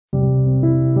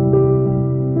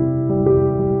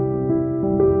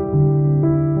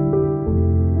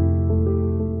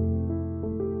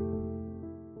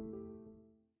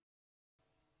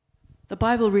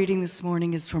Bible reading this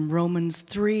morning is from Romans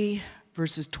 3,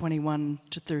 verses 21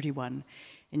 to 31,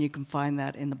 and you can find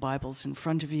that in the Bibles in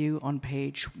front of you on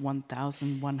page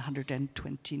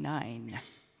 1129.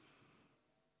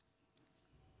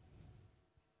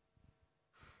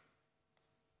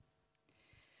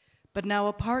 But now,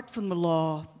 apart from the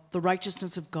law, the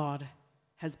righteousness of God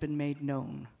has been made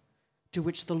known, to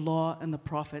which the law and the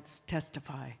prophets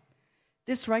testify.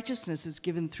 This righteousness is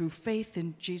given through faith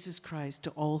in Jesus Christ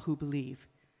to all who believe.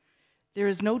 There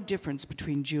is no difference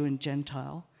between Jew and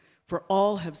Gentile, for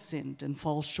all have sinned and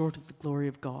fall short of the glory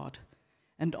of God,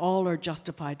 and all are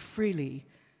justified freely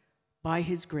by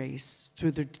his grace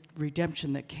through the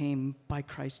redemption that came by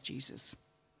Christ Jesus.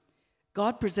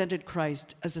 God presented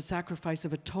Christ as a sacrifice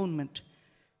of atonement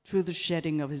through the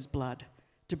shedding of his blood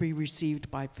to be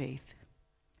received by faith.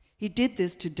 He did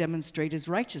this to demonstrate his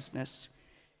righteousness,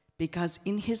 because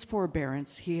in his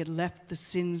forbearance he had left the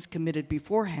sins committed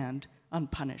beforehand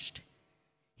unpunished.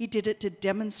 He did it to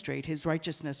demonstrate his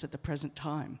righteousness at the present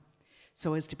time,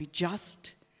 so as to be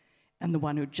just and the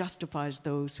one who justifies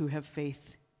those who have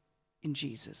faith in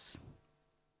Jesus.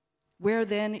 Where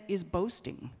then is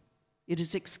boasting? It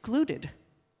is excluded.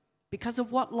 Because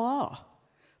of what law?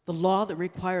 The law that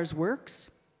requires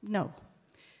works? No,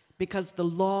 because the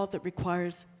law that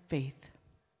requires faith.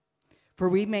 For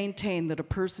we maintain that a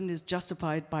person is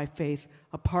justified by faith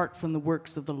apart from the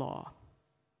works of the law.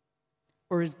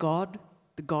 Or is God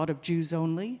the God of Jews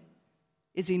only?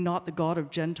 Is he not the God of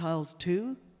Gentiles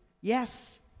too?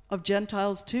 Yes, of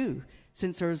Gentiles too,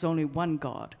 since there is only one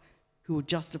God who will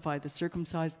justify the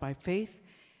circumcised by faith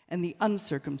and the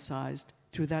uncircumcised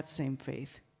through that same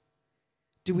faith.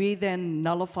 Do we then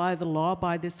nullify the law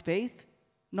by this faith?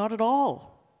 Not at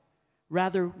all.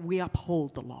 Rather, we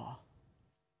uphold the law.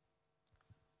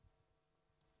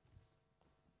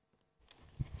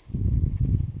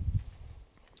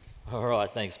 All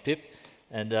right, thanks, Pip.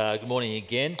 And good morning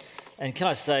again. And can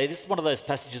I say, this is one of those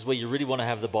passages where you really want to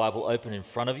have the Bible open in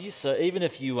front of you. So even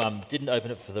if you didn't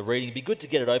open it for the reading, it'd be good to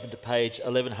get it open to page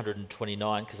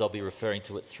 1129, because I'll be referring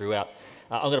to it throughout.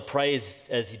 I'm going to pray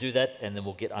as you do that, and then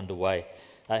we'll get underway.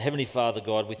 Heavenly Father,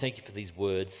 God, we thank you for these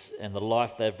words and the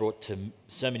life they've brought to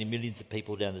so many millions of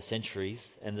people down the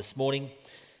centuries. And this morning,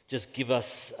 just give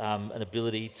us an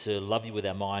ability to love you with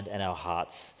our mind and our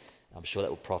hearts. I'm sure that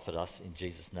will profit us in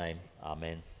Jesus' name.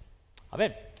 Amen.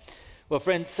 Amen. Well,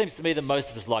 friends, it seems to me that most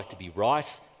of us like to be right.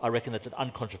 I reckon that's an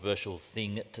uncontroversial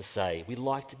thing to say. We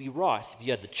like to be right. If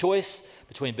you had the choice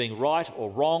between being right or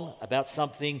wrong about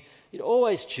something, you'd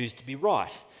always choose to be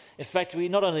right. In fact, we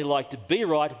not only like to be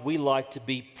right, we like to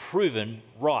be proven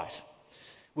right,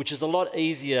 which is a lot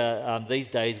easier these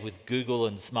days with Google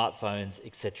and smartphones,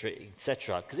 etc.,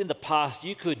 etc. Because in the past,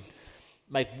 you could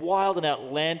make wild and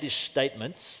outlandish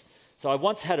statements. So I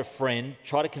once had a friend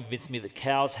try to convince me that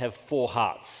cows have 4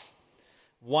 hearts,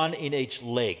 one in each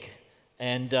leg.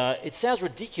 And it sounds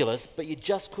ridiculous, but you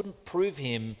just couldn't prove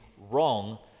him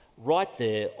wrong right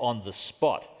there on the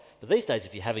spot. But these days,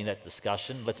 if you're having that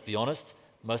discussion, let's be honest,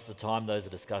 most of the time those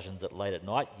are discussions at late at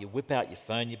night. You whip out your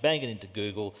phone, you bang it into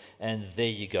Google, and there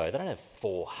you go. They don't have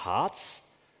 4 hearts,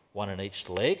 one in each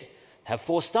leg. Have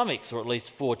 4 stomachs, or at least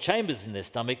 4 chambers in their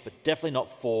stomach, but definitely not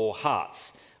 4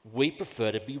 hearts. We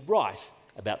prefer to be right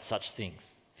about such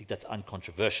things. I think that's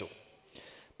uncontroversial.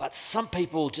 But some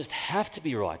people just have to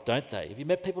be right, don't they? Have you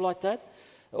met people like that?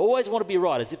 They always want to be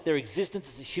right, as if their existence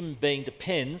as a human being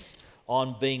depends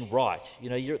on being right. You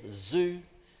know, you're at the zoo,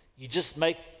 you just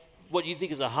make what you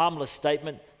think is a harmless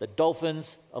statement that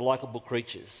dolphins are likable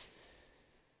creatures.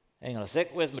 Hang on a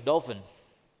sec, where's my dolphin?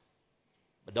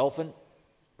 My dolphin?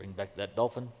 Bring back that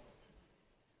dolphin.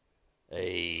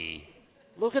 Hey,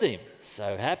 look at him,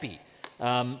 so happy.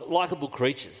 Likeable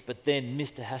creatures, but then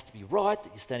Mr. has to be right that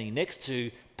you're standing next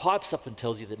to pipes up and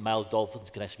tells you that male dolphins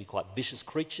can actually be quite vicious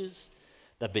creatures.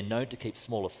 They've been known to keep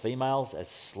smaller females as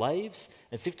slaves,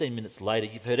 and 15 minutes later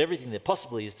you've heard everything there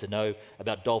possibly is to know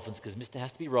about dolphins because Mr.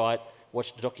 has to be right.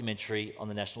 Watched a documentary on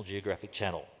the National Geographic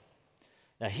Channel.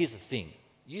 Now here's the thing,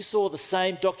 you saw the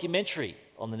same documentary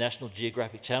on the National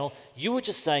Geographic Channel. You were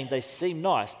just saying they seem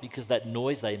nice because that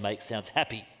noise they make sounds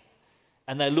happy.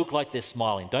 And they look like they're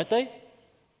smiling, don't they?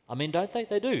 I mean, don't they?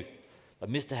 They do.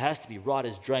 But Mr. Has to Be Right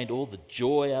has drained all the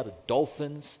joy out of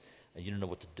dolphins, and you don't know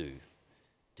what to do.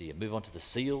 Do you move on to the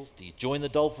seals? Do you join the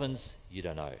dolphins? You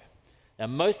don't know. Now,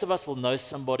 most of us will know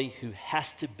somebody who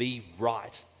has to be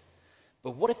right.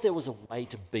 But what if there was a way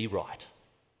to be right?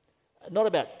 Not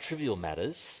about trivial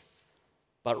matters,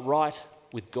 but right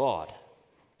with God,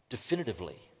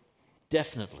 definitively,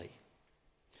 definitely.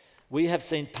 We have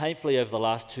seen painfully over the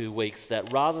last 2 weeks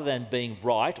that rather than being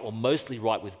right or mostly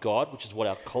right with God, which is what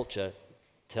our culture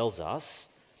tells us,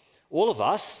 all of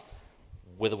us,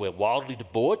 whether we're wildly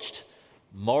debauched,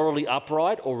 morally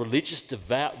upright, or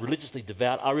religiously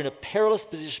devout, are in a perilous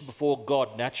position before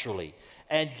God naturally.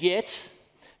 And yet,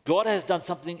 God has done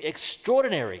something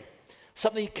extraordinary,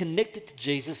 something connected to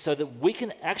Jesus so that we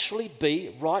can actually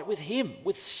be right with him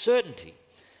with certainty.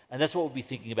 And that's what we'll be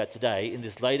thinking about today in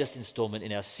this latest installment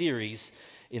in our series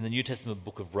in the New Testament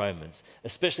book of Romans,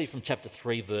 especially from chapter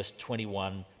 3, verse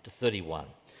 21 to 31,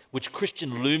 which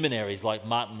Christian luminaries like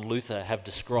Martin Luther have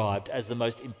described as the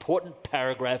most important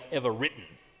paragraph ever written,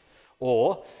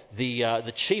 or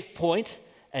the chief point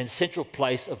and central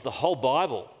place of the whole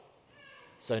Bible.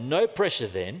 So no pressure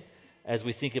then as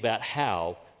we think about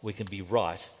how we can be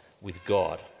right with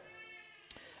God.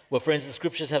 Well, friends, the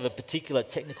scriptures have a particular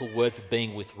technical word for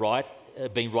being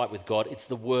right with God. It's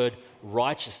the word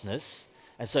righteousness.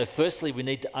 And so firstly, we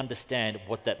need to understand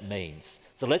what that means.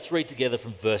 So let's read together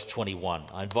from verse 21.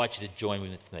 I invite you to join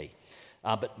with me.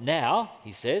 But now,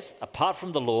 he says, apart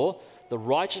from the law, the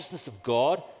righteousness of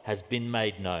God has been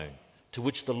made known, to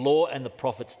which the law and the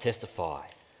prophets testify.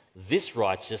 This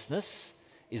righteousness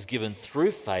is given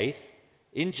through faith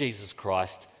in Jesus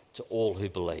Christ to all who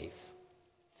believe.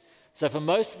 So for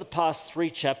most of the past 3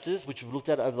 chapters, which we've looked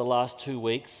at over the last 2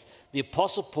 weeks, the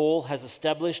Apostle Paul has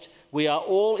established we are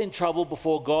all in trouble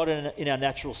before God in our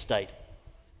natural state.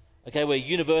 Okay, we're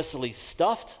universally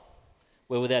stuffed,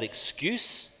 we're without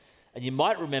excuse, and you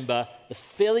might remember the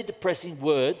fairly depressing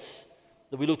words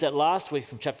that we looked at last week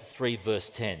from chapter 3, verse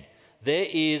 10. There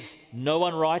is no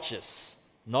one righteous,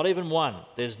 not even one.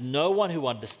 There's no one who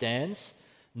understands,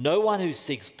 no one who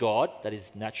seeks God, that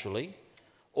is naturally.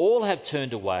 All have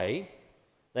turned away.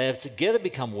 They have together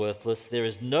become worthless. There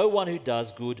is no one who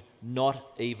does good,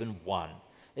 not even one.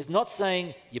 It's not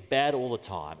saying you're bad all the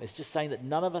time. It's just saying that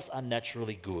none of us are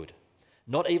naturally good,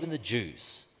 not even the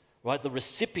Jews, right? The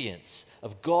recipients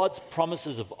of God's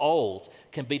promises of old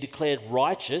can be declared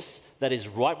righteous, that is,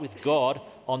 right with God,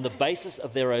 on the basis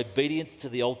of their obedience to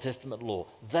the Old Testament law.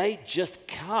 They just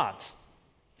can't.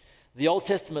 The Old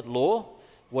Testament law,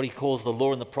 what he calls the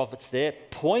law and the prophets there,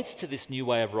 points to this new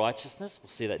way of righteousness. We'll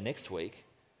see that next week.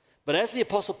 But as the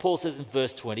Apostle Paul says in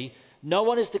verse 20, no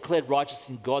one is declared righteous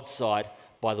in God's sight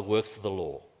by the works of the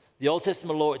law. The Old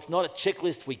Testament law, it's not a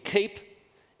checklist we keep,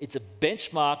 it's a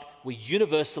benchmark we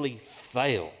universally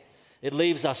fail. It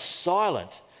leaves us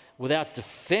silent, without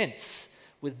defense,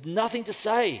 with nothing to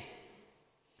say.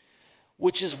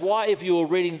 Which is why, if you were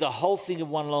reading the whole thing in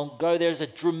one long go, there's a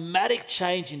dramatic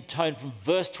change in tone from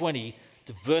verse 20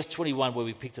 to verse 21 where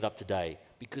we picked it up today.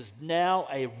 Because now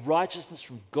a righteousness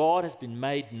from God has been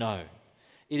made known.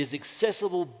 It is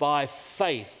accessible by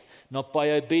faith, not by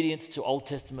obedience to Old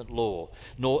Testament law,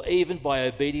 nor even by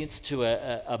obedience to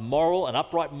an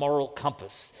upright moral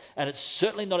compass. And it's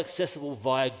certainly not accessible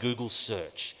via Google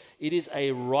search. It is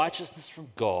a righteousness from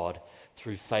God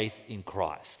through faith in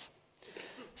Christ.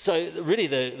 So really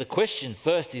the question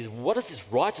first is, what does this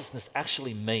righteousness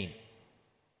actually mean?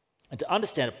 And to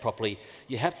understand it properly,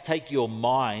 you have to take your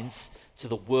minds to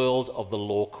the world of the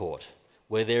law court,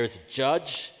 where there is a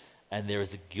judge and there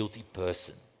is a guilty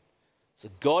person. So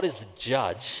God is the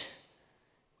judge.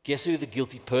 Guess who the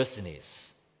guilty person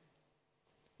is?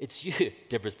 It's you.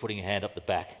 Deborah's putting her hand up the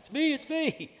back. It's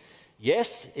me.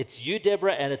 Yes, it's you,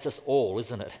 Deborah, and it's us all,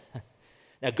 isn't it?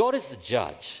 Now, God is the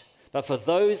judge, but for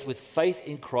those with faith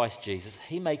in Christ Jesus,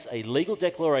 he makes a legal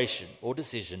declaration or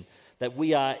decision that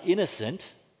we are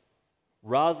innocent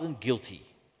rather than guilty.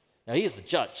 Now, he is the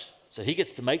judge, so he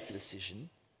gets to make the decision,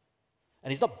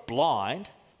 and he's not blind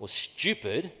or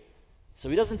stupid. So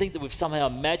he doesn't think that we've somehow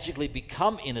magically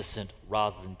become innocent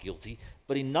rather than guilty,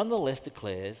 but he nonetheless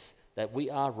declares that we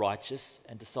are righteous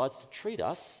and decides to treat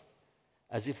us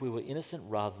as if we were innocent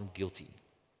rather than guilty.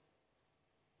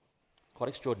 Quite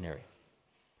extraordinary.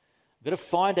 I'm going to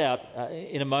find out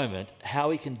in a moment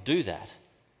how he can do that.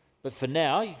 But for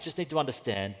now, you just need to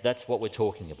understand that's what we're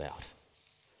talking about.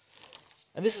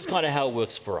 And this is kind of how it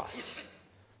works for us.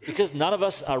 Because none of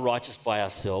us are righteous by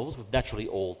ourselves, we've naturally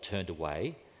all turned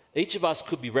away. Each of us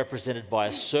could be represented by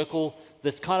a circle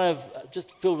that's kind of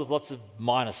just filled with lots of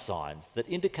minus signs that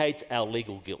indicates our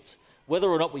legal guilt. Whether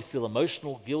or not we feel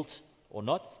emotional guilt or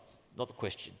not the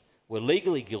question. We're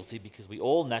legally guilty because we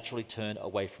all naturally turn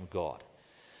away from God.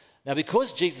 Now,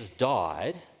 because Jesus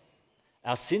died,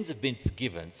 our sins have been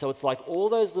forgiven. So it's like all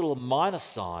those little minor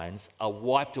signs are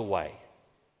wiped away,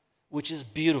 which is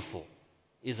beautiful,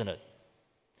 isn't it?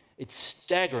 It's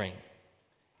staggering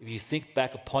if you think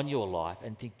back upon your life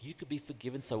and think you could be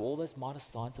forgiven, so all those minor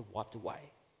signs are wiped away.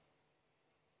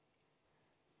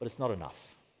 But it's not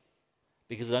enough,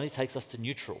 because it only takes us to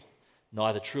neutral,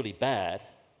 neither truly bad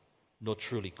nor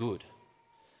truly good.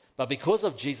 But because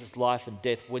of Jesus' life and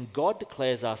death, when God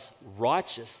declares us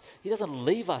righteous, he doesn't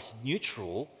leave us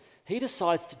neutral. He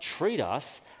decides to treat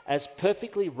us as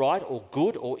perfectly right or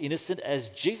good or innocent as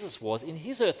Jesus was in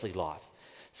his earthly life.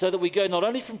 So that we go not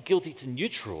only from guilty to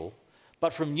neutral,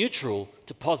 but from neutral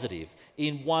to positive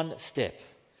in one step.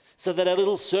 So that our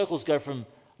little circles go from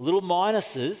little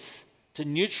minuses to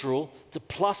neutral to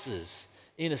pluses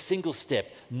in a single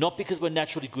step. Not because we're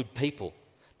naturally good people,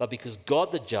 but because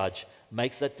God the judge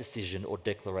makes that decision or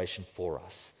declaration for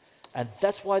us. And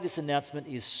that's why this announcement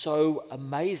is so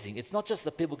amazing. It's not just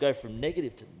that people go from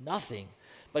negative to nothing,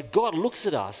 but God looks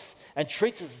at us and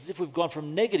treats us as if we've gone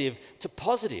from negative to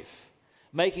positive,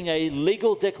 making a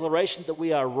legal declaration that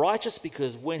we are righteous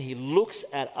because when he looks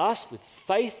at us with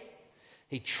faith,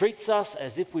 he treats us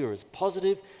as if we were as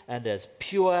positive and as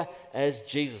pure as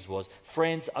Jesus was.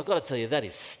 Friends, I've got to tell you, that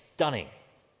is stunning.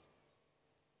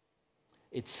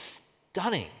 It's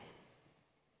stunning.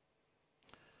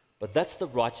 But that's the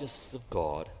righteousness of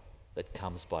God that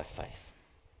comes by faith.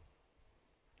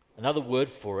 Another word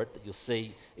for it that you'll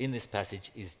see in this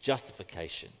passage is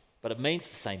justification, but it means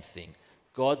the same thing.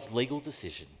 God's legal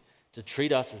decision to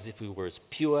treat us as if we were as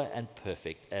pure and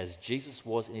perfect as Jesus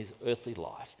was in his earthly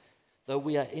life, though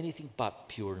we are anything but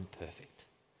pure and perfect,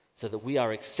 so that we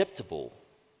are acceptable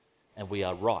and we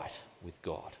are right with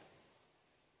God.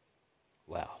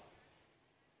 Wow.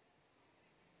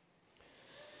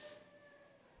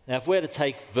 Now, if we're to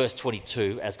take verse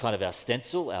 22 as kind of our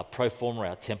stencil, our pro forma,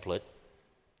 our template,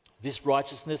 this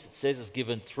righteousness, it says, is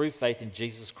given through faith in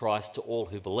Jesus Christ to all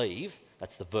who believe.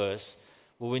 That's the verse.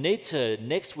 Well, we need to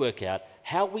next work out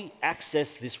how we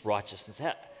access this righteousness.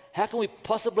 How can we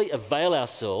possibly avail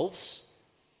ourselves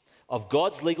of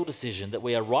God's legal decision that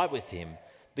we are right with him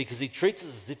because he treats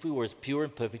us as if we were as pure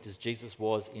and perfect as Jesus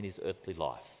was in his earthly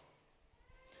life?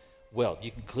 Well,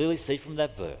 you can clearly see from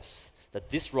that verse that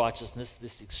this righteousness,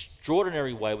 this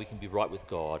extraordinary way we can be right with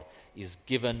God, is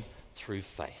given through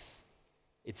faith.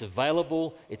 It's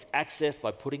available, it's accessed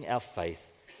by putting our faith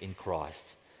in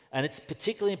Christ. And it's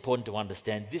particularly important to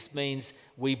understand this means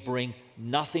we bring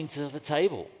nothing to the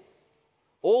table.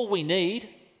 All we need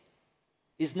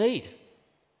is need.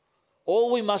 All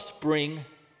we must bring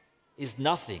is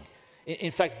nothing.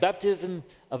 In fact, baptism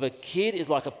of a kid is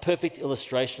like a perfect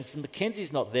illustration. Because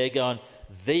Mackenzie's not there going,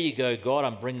 there you go, God,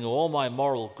 I'm bringing all my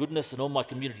moral goodness and all my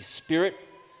community spirit.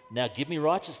 Now give me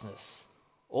righteousness.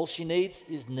 All she needs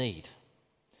is need,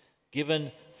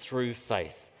 given through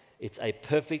faith. It's a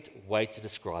perfect way to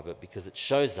describe it because it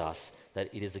shows us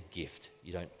that it is a gift.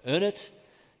 You don't earn it.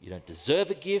 You don't deserve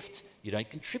a gift. You don't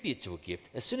contribute to a gift.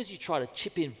 As soon as you try to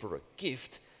chip in for a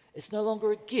gift, it's no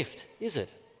longer a gift, is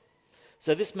it?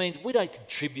 So this means we don't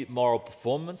contribute moral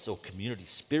performance or community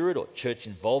spirit or church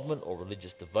involvement or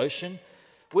religious devotion.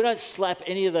 We don't slap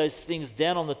any of those things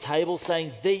down on the table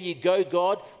saying, there you go,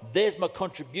 God, there's my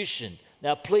contribution.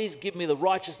 Now please give me the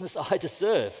righteousness I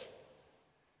deserve.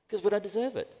 Because we don't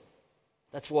deserve it.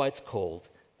 That's why it's called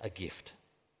a gift.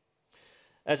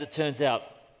 As it turns out,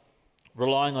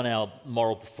 relying on our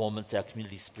moral performance, our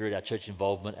community spirit, our church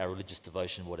involvement, our religious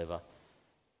devotion, whatever,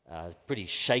 is a pretty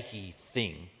shaky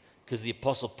thing because the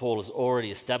Apostle Paul has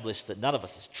already established that none of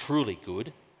us is truly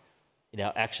good in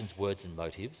our actions, words, and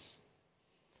motives.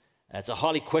 And it's a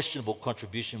highly questionable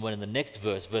contribution when in the next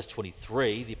verse, verse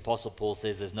 23, the Apostle Paul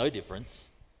says there's no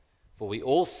difference, for we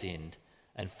all sinned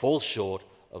and fall short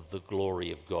of the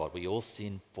glory of God. We all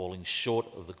sin, falling short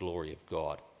of the glory of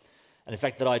God. And in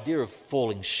fact, that idea of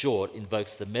falling short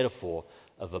invokes the metaphor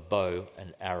of a bow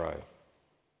and arrow.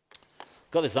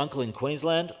 Got this uncle in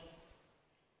Queensland.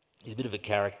 He's a bit of a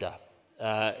character.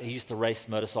 He used to race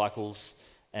motorcycles,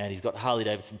 and he's got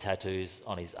Harley-Davidson tattoos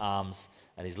on his arms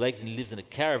and his legs, and he lives in a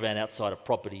caravan outside a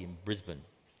property in Brisbane.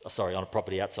 On a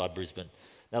property outside Brisbane.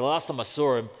 Now, the last time I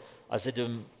saw him, I said to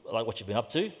him, like, what you been up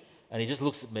to? And he just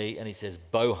looks at me and he says,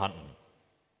 bow hunting.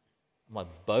 I'm like,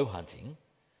 bow hunting?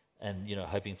 And,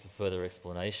 hoping for further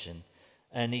explanation.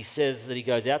 And he says that he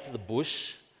goes out to the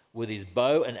bush with his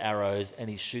bow and arrows and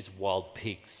he shoots wild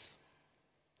pigs.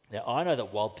 Now, I know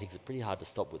that wild pigs are pretty hard to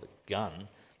stop with a gun,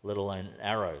 let alone an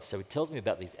arrow. So he tells me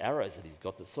about these arrows that he's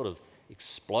got that sort of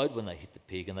explode when they hit the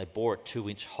pig and they bore a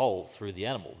 2-inch hole through the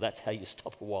animal. That's how you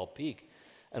stop a wild pig.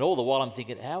 And all the while I'm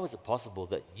thinking, how is it possible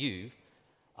that you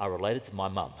are related to my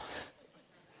mum?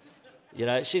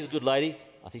 She's a good lady.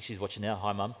 I think she's watching now.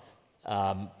 Hi,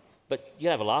 Mum. But you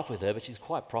have a laugh with her, but she's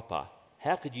quite proper.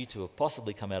 How could you two have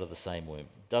possibly come out of the same womb?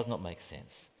 Does not make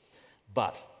sense.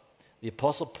 But the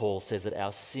Apostle Paul says that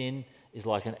our sin is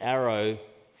like an arrow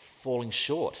falling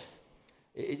short.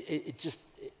 It just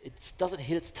doesn't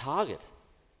hit its target.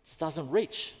 It just doesn't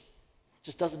reach. It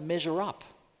just doesn't measure up.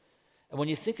 And when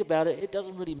you think about it, it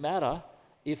doesn't really matter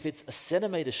if it's a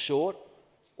centimetre short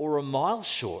or a mile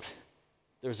short.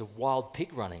 There's a wild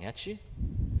pig running at you.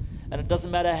 And it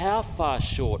doesn't matter how far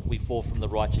short we fall from the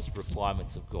righteous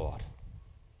requirements of God.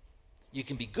 You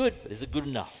can be good, but is it good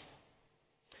enough?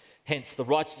 Hence, the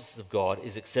righteousness of God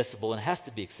is accessible and has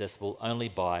to be accessible only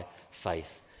by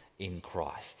faith in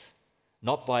Christ,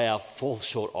 not by our fall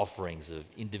short offerings of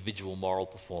individual moral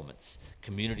performance,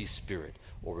 community spirit,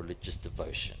 or religious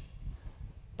devotion,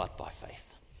 but by faith.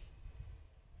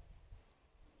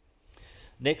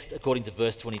 Next, according to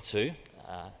verse 22,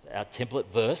 our template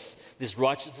verse, this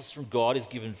righteousness from God is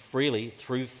given freely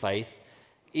through faith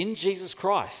in Jesus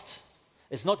Christ.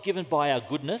 It's not given by our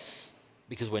goodness,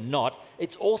 because we're not.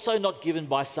 It's also not given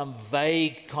by some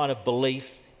vague kind of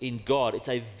belief in God. It's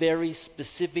a very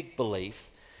specific belief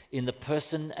in the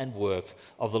person and work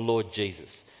of the Lord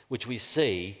Jesus, which we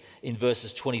see in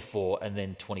verses 24 and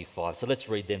then 25. So let's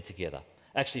read them together.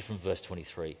 Actually, from verse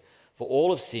 23. For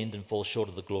all have sinned and fall short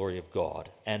of the glory of God,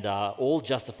 and are all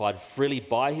justified freely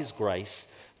by his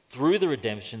grace through the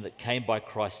redemption that came by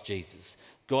Christ Jesus.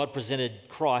 God presented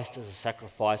Christ as a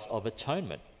sacrifice of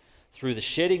atonement through the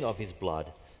shedding of his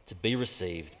blood to be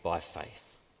received by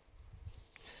faith.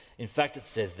 In fact, it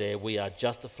says there, we are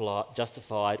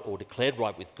justified or declared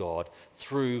right with God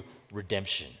through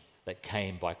redemption that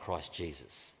came by Christ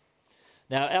Jesus.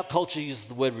 Now, our culture uses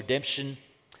the word redemption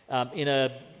in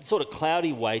a sort of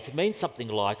cloudy way to mean something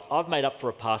like, I've made up for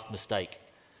a past mistake.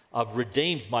 I've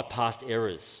redeemed my past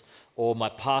errors or my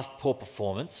past poor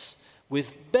performance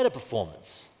with better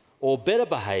performance or better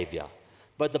behaviour.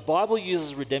 But the Bible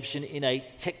uses redemption in a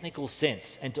technical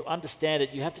sense, and to understand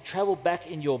it, you have to travel back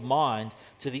in your mind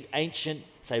to the ancient,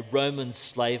 say, Roman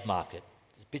slave market.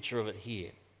 There's a picture of it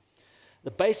here. The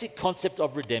basic concept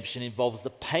of redemption involves the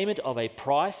payment of a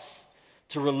price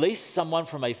to release someone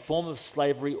from a form of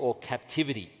slavery or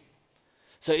captivity.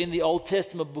 So in the Old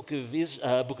Testament book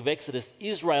of Exodus,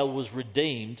 Israel was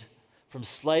redeemed from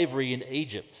slavery in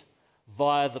Egypt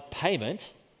via the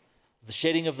payment, the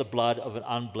shedding of the blood of an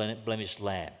unblemished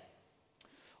lamb.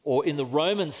 Or in the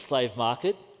Roman slave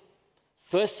market,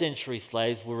 first century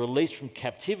slaves were released from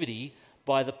captivity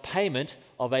by the payment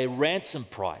of a ransom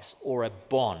price or a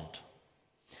bond.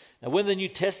 Now, when the New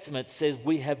Testament says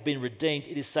we have been redeemed,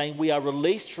 it is saying we are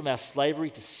released from our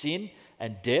slavery to sin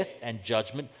and death and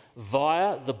judgment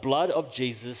via the blood of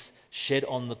Jesus shed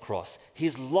on the cross.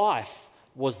 His life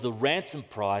was the ransom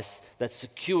price that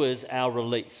secures our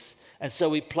release. And so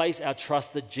we place our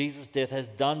trust that Jesus' death has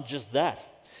done just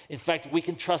that. In fact, we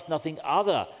can trust nothing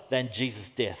other than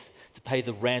Jesus' death to pay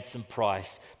the ransom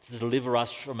price to deliver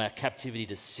us from our captivity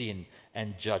to sin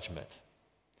and judgment.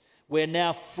 We're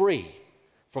now free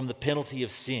from the penalty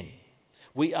of sin.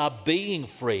 We are being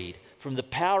freed from the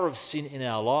power of sin in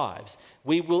our lives.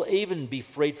 We will even be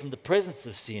freed from the presence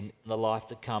of sin in the life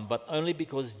to come, but only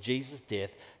because Jesus' death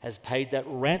has paid that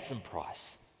ransom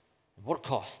price. And what a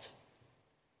cost!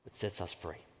 It sets us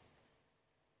free.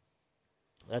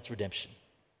 That's redemption.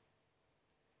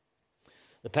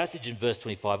 The passage in verse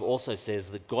 25 also says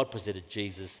that God presented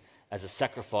Jesus as a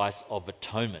sacrifice of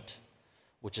atonement,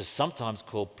 which is sometimes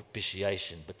called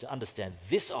propitiation. But to understand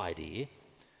this idea,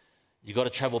 you've got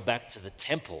to travel back to the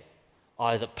temple,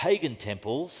 either pagan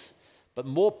temples, but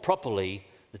more properly,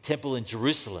 the temple in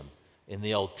Jerusalem in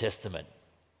the Old Testament.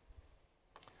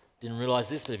 Didn't realize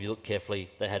this, but if you look carefully,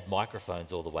 they had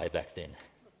microphones all the way back then.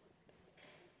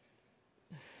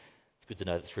 It's good to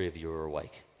know that three of you are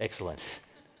awake. Excellent.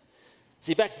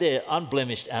 See, back there,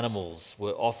 unblemished animals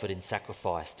were offered in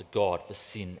sacrifice to God for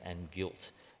sin and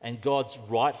guilt. And God's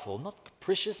rightful, not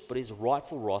capricious, but his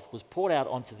rightful wrath was poured out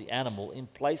onto the animal in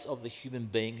place of the human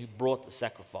being who brought the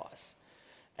sacrifice.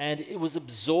 And it was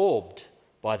absorbed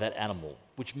by that animal,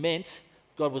 which meant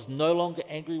God was no longer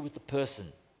angry with the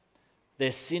person.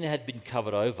 Their sin had been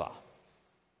covered over.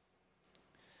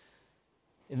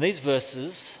 In these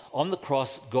verses, on the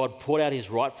cross, God poured out his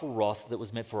rightful wrath that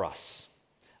was meant for us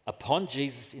upon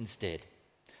Jesus instead,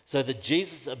 so that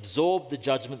Jesus absorbed the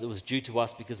judgment that was due to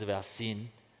us because of our sin.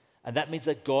 And that means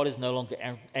that God is no longer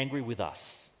angry with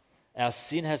us. Our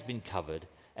sin has been covered,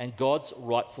 and God's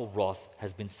rightful wrath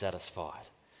has been satisfied.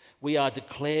 We are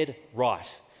declared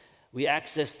right. We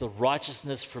access the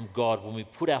righteousness from God when we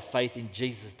put our faith in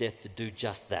Jesus' death to do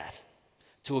just that,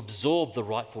 to absorb the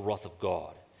rightful wrath of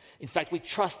God. In fact, we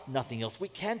trust nothing else. We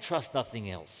can trust nothing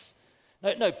else.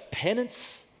 No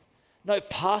penance, no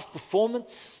past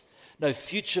performance, no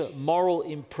future moral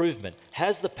improvement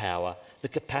has the power, the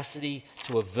capacity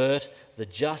to avert the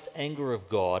just anger of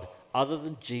God other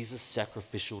than Jesus'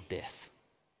 sacrificial death.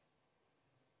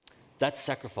 That's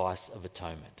sacrifice of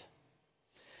atonement.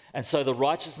 And so the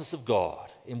righteousness of God,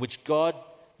 in which God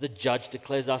the judge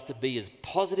declares us to be as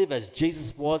positive as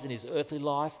Jesus was in his earthly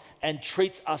life and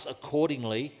treats us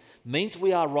accordingly, means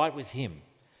we are right with him.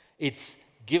 It's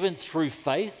given through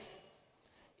faith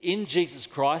in Jesus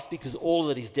Christ because all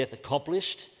that his death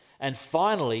accomplished. And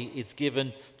finally, it's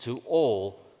given to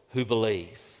all who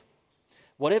believe.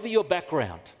 Whatever your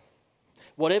background,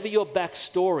 whatever your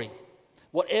backstory,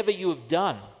 whatever you have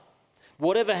done,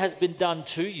 whatever has been done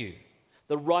to you,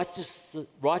 the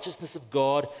righteousness of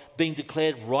God, being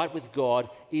declared right with God,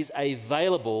 is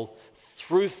available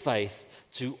through faith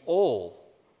to all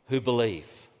who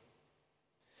believe.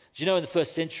 Do you know in the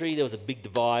first century there was a big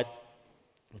divide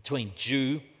between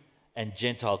Jew and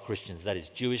Gentile Christians, that is,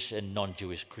 Jewish and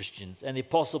non-Jewish Christians. And the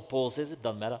Apostle Paul says it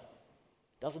doesn't matter.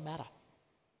 It doesn't matter.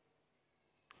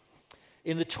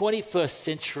 In the 21st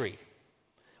century,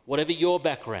 whatever your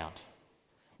background,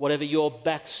 whatever your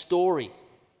backstory,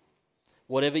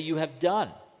 whatever you have done,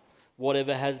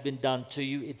 whatever has been done to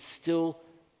you, it still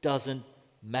doesn't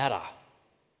matter.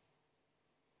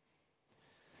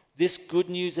 This good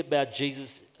news about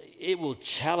Jesus, it will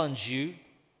challenge you.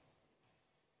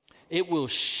 It will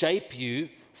shape you,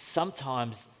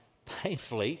 sometimes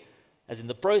painfully, as in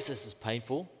the process is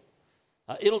painful.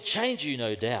 It'll change you,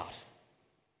 no doubt.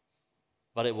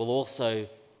 But it will also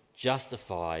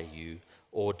justify you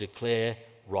or declare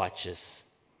righteous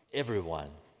everyone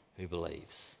who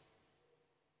believes.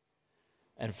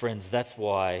 And friends, that's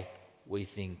why we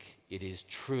think it is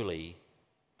truly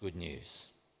good news.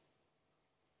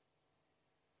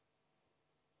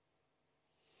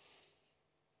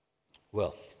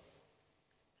 Well,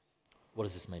 what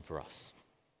does this mean for us?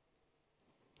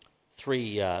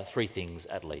 Three things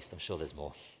at least. I'm sure there's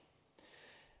more.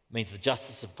 It means the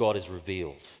justice of God is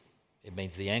revealed. It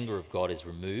means the anger of God is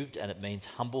removed, and it means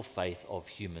humble faith of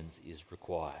humans is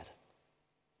required.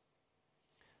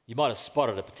 You might have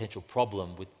spotted a potential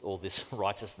problem with all this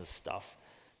righteousness stuff,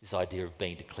 this idea of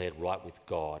being declared right with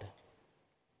God.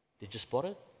 Did you spot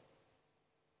it?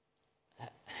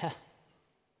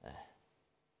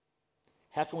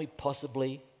 How can we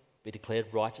possibly be declared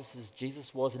righteous as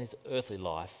Jesus was in his earthly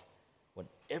life when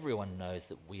everyone knows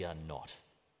that we are not?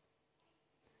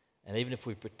 And even if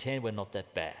we pretend we're not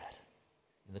that bad,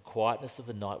 in the quietness of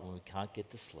the night when we can't get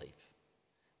to sleep,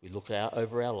 we look out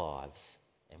over our lives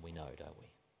and we know, don't we?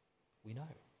 We know.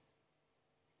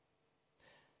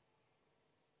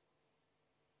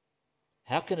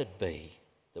 How can it be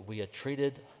that we are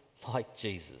treated like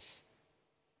Jesus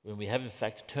when we have in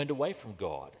fact turned away from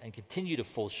God and continue to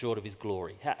fall short of his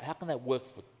glory? How can that work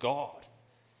for God?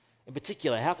 In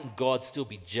particular, how can God still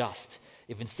be just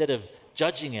if instead of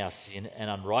judging our sin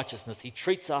and unrighteousness, he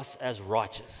treats us as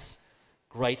righteous?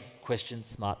 Great question,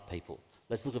 smart people.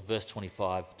 Let's look at verse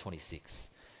 25, 26.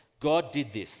 God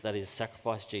did this, that is,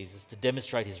 sacrificed Jesus, to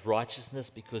demonstrate his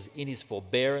righteousness because in his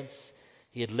forbearance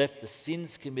he had left the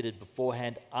sins committed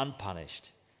beforehand unpunished.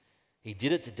 He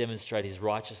did it to demonstrate his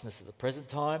righteousness at the present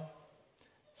time,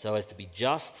 so as to be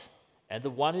just and the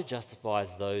one who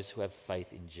justifies those who have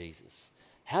faith in Jesus.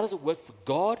 How does it work for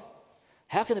God?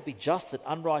 How can it be just that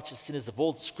unrighteous sinners of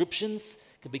all descriptions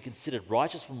can be considered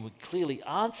righteous when we clearly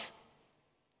aren't?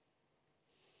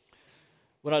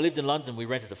 When I lived in London, we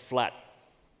rented a flat.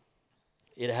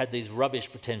 It had these rubbish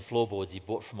pretend floorboards he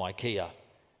bought from IKEA,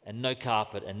 and no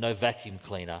carpet and no vacuum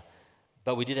cleaner,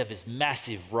 but we did have this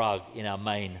massive rug in our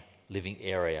main living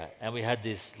area, and we had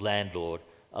this landlord,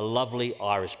 a lovely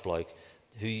Irish bloke,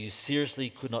 who you seriously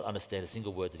could not understand a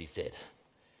single word that he said.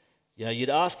 You know, you'd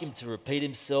ask him to repeat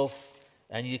himself,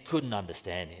 and you couldn't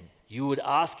understand him. You would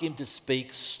ask him to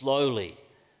speak slowly,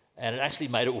 and it actually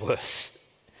made it worse.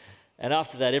 And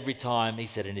after that, every time he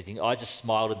said anything, I just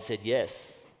smiled and said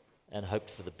yes, and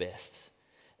hoped for the best.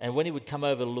 And when he would come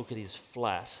over to look at his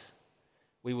flat,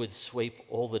 we would sweep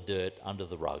all the dirt under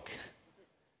the rug.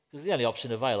 Because it's the only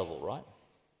option available, right?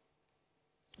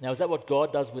 Now, is that what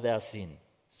God does with our sin?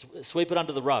 Sweep it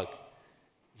under the rug.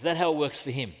 Is that how it works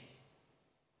for him?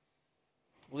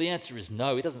 Well, the answer is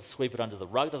no. He doesn't sweep it under the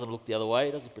rug, doesn't look the other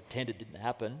way, doesn't pretend it didn't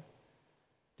happen,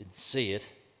 didn't see it.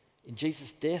 In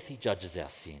Jesus' death, he judges our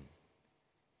sin.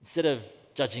 Instead of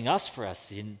judging us for our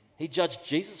sin, he judged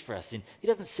Jesus for our sin. He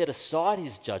doesn't set aside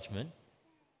his judgment.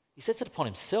 He sets it upon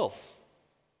himself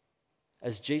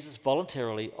as Jesus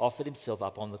voluntarily offered himself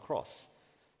up on the cross.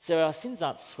 So our sins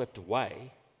aren't swept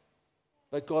away,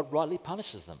 but God rightly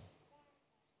punishes them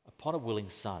upon a willing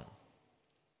Son.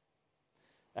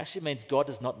 It actually means God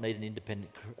does not need an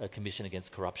independent commission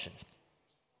against corruption.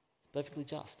 It's perfectly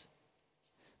just.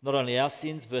 Not only our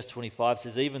sins, verse 25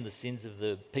 says, even the sins of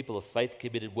the people of faith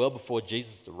committed well before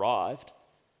Jesus arrived,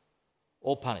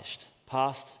 all punished,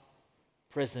 past,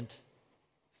 present,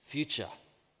 future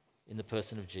in the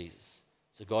person of Jesus.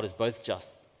 So God is both just,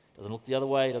 doesn't look the other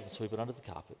way, doesn't sweep it under the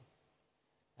carpet.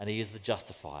 And he is the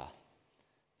justifier,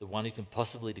 the one who can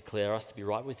possibly declare us to be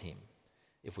right with him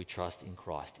if we trust in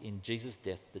Christ. In Jesus'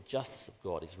 death, the justice of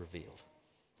God is revealed.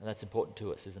 And that's important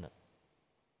to us, isn't it?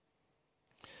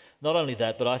 Not only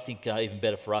that, but I think even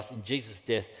better for us, in Jesus'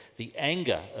 death, the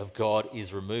anger of God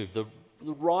is removed. The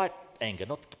right anger,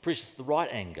 not the capricious, the right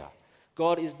anger.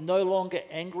 God is no longer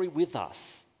angry with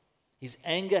us. His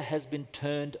anger has been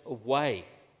turned away.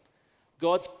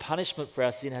 God's punishment for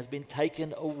our sin has been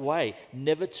taken away,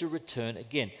 never to return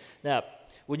again. Now,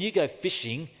 when you go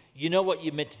fishing, you know what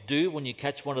you're meant to do when you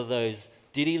catch one of those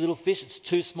diddy little fish. It's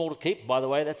too small to keep. By the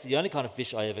way, that's the only kind of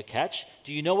fish I ever catch.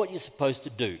 Do you know what you're supposed to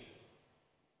do?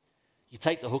 You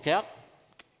take the hook out,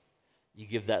 you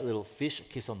give that little fish a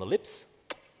kiss on the lips,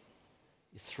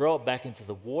 you throw it back into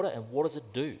the water, and what does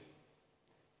it do? It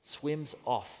swims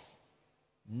off,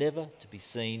 never to be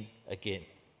seen again.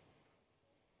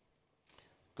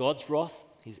 God's wrath,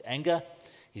 his anger,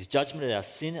 his judgment at our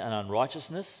sin and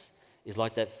unrighteousness is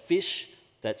like that fish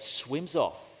that swims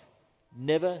off,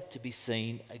 never to be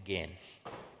seen again.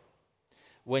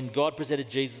 When God presented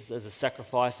Jesus as a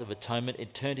sacrifice of atonement,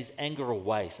 it turned his anger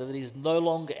away so that he is no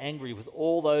longer angry with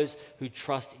all those who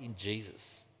trust in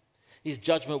Jesus. His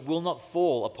judgment will not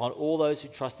fall upon all those who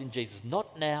trust in Jesus,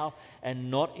 not now and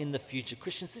not in the future.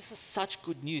 Christians, this is such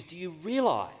good news. Do you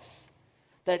realize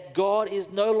that God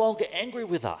is no longer angry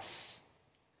with us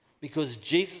because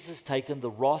Jesus has taken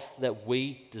the wrath that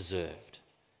we deserved,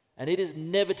 and it is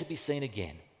never to be seen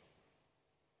again.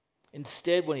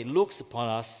 Instead, when he looks upon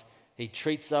us, he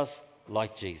treats us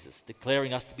like Jesus,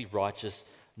 declaring us to be righteous,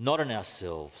 not in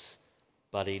ourselves,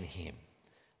 but in him.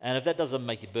 And if that doesn't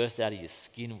make you burst out of your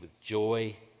skin with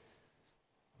joy,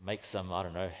 make some,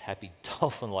 happy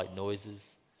dolphin-like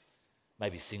noises,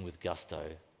 maybe sing with gusto,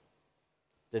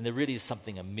 then there really is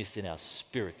something amiss in our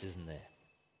spirits, isn't there?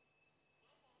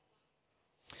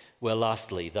 Well,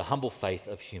 lastly, the humble faith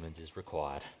of humans is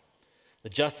required. The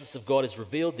justice of God is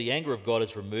revealed, the anger of God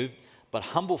is removed, but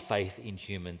humble faith in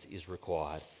humans is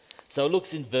required. So it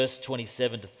looks in verse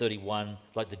 27 to 31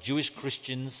 like the Jewish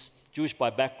Christians, Jewish by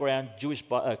background,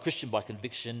 Christian by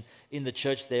conviction, in the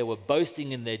church there were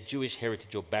boasting in their Jewish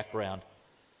heritage or background.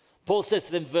 Paul says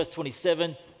to them in verse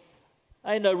 27,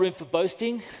 ain't no room for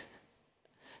boasting,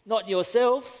 not in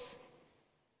yourselves,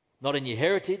 not in your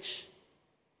heritage,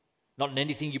 not in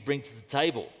anything you bring to the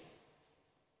table.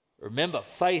 Remember,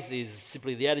 faith is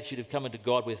simply the attitude of coming to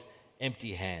God with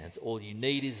empty hands. All you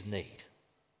need is need.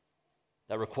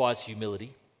 That requires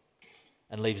humility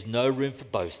and leaves no room for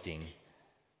boasting.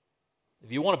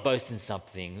 If you want to boast in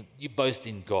something, you boast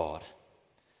in God,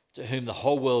 to whom the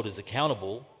whole world is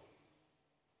accountable,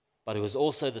 but who is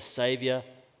also the Saviour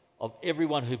of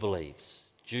everyone who believes,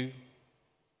 Jew,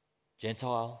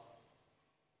 Gentile,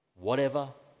 whatever,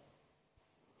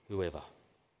 whoever.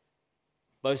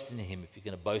 Boast in him if you're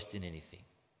going to boast in anything,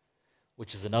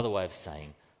 which is another way of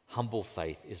saying humble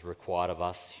faith is required of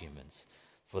us humans,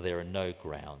 for there are no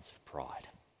grounds of pride.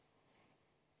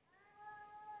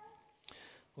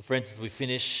 Well, friends, as we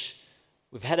finish,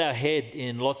 we've had our head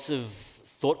in lots of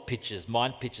thought pictures,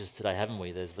 mind pictures today, haven't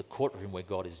we? There's the courtroom where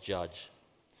God is judge.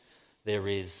 There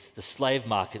is the slave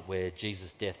market where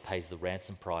Jesus' death pays the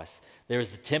ransom price. There is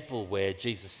the temple where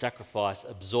Jesus' sacrifice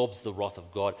absorbs the wrath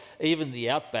of God. Even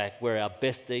the outback where our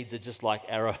best deeds are just like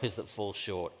arrows that fall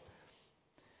short.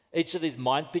 Each of these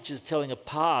mind pictures telling a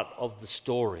part of the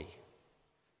story.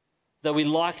 Though we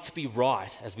like to be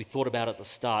right, as we thought about at the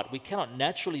start, we cannot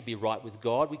naturally be right with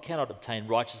God. We cannot obtain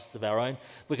righteousness of our own.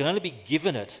 We can only be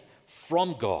given it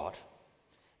from God,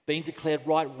 being declared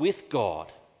right with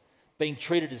God, being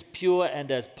treated as pure and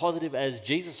as positive as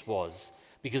Jesus was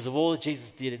because of all that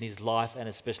Jesus did in his life and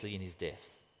especially in his death.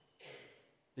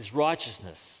 This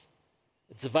righteousness,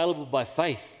 it's available by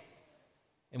faith,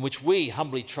 in which we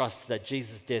humbly trust that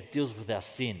Jesus' death deals with our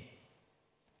sin,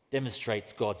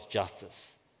 demonstrates God's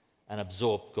justice, and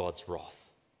absorbs God's wrath.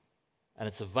 And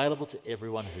it's available to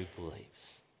everyone who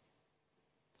believes.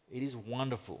 It is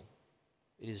wonderful.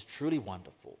 It is truly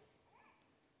wonderful.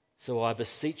 So I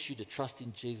beseech you to trust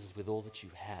in Jesus with all that you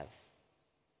have,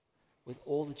 with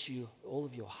all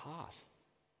of your heart,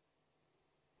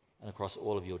 and across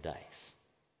all of your days.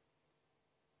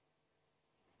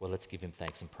 Well, let's give him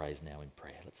thanks and praise now in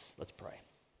prayer. Let's pray.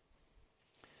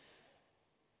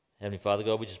 Heavenly Father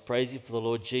God, we just praise you for the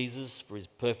Lord Jesus, for his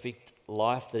perfect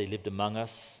life that he lived among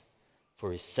us,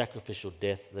 for his sacrificial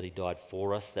death that he died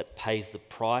for us, that pays the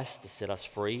price to set us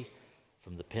free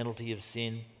from the penalty of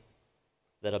sin,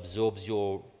 that absorbs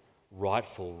your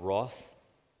rightful wrath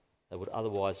that would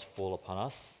otherwise fall upon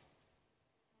us.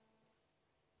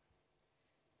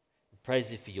 We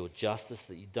praise you for your justice,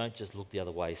 that you don't just look the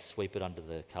other way, sweep it under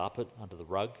the carpet, under the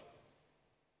rug.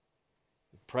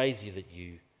 We praise you that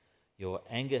your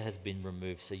anger has been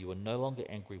removed, so you are no longer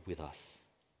angry with us.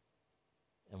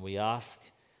 And we ask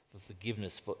for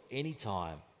forgiveness for any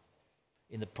time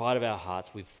in the pride of our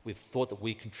hearts we've thought that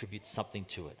we contribute something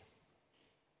to it.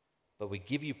 But we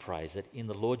give you praise that in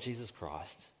the Lord Jesus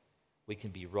Christ, we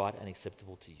can be right and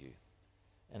acceptable to you.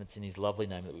 And it's in his lovely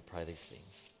name that we pray these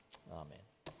things. Amen.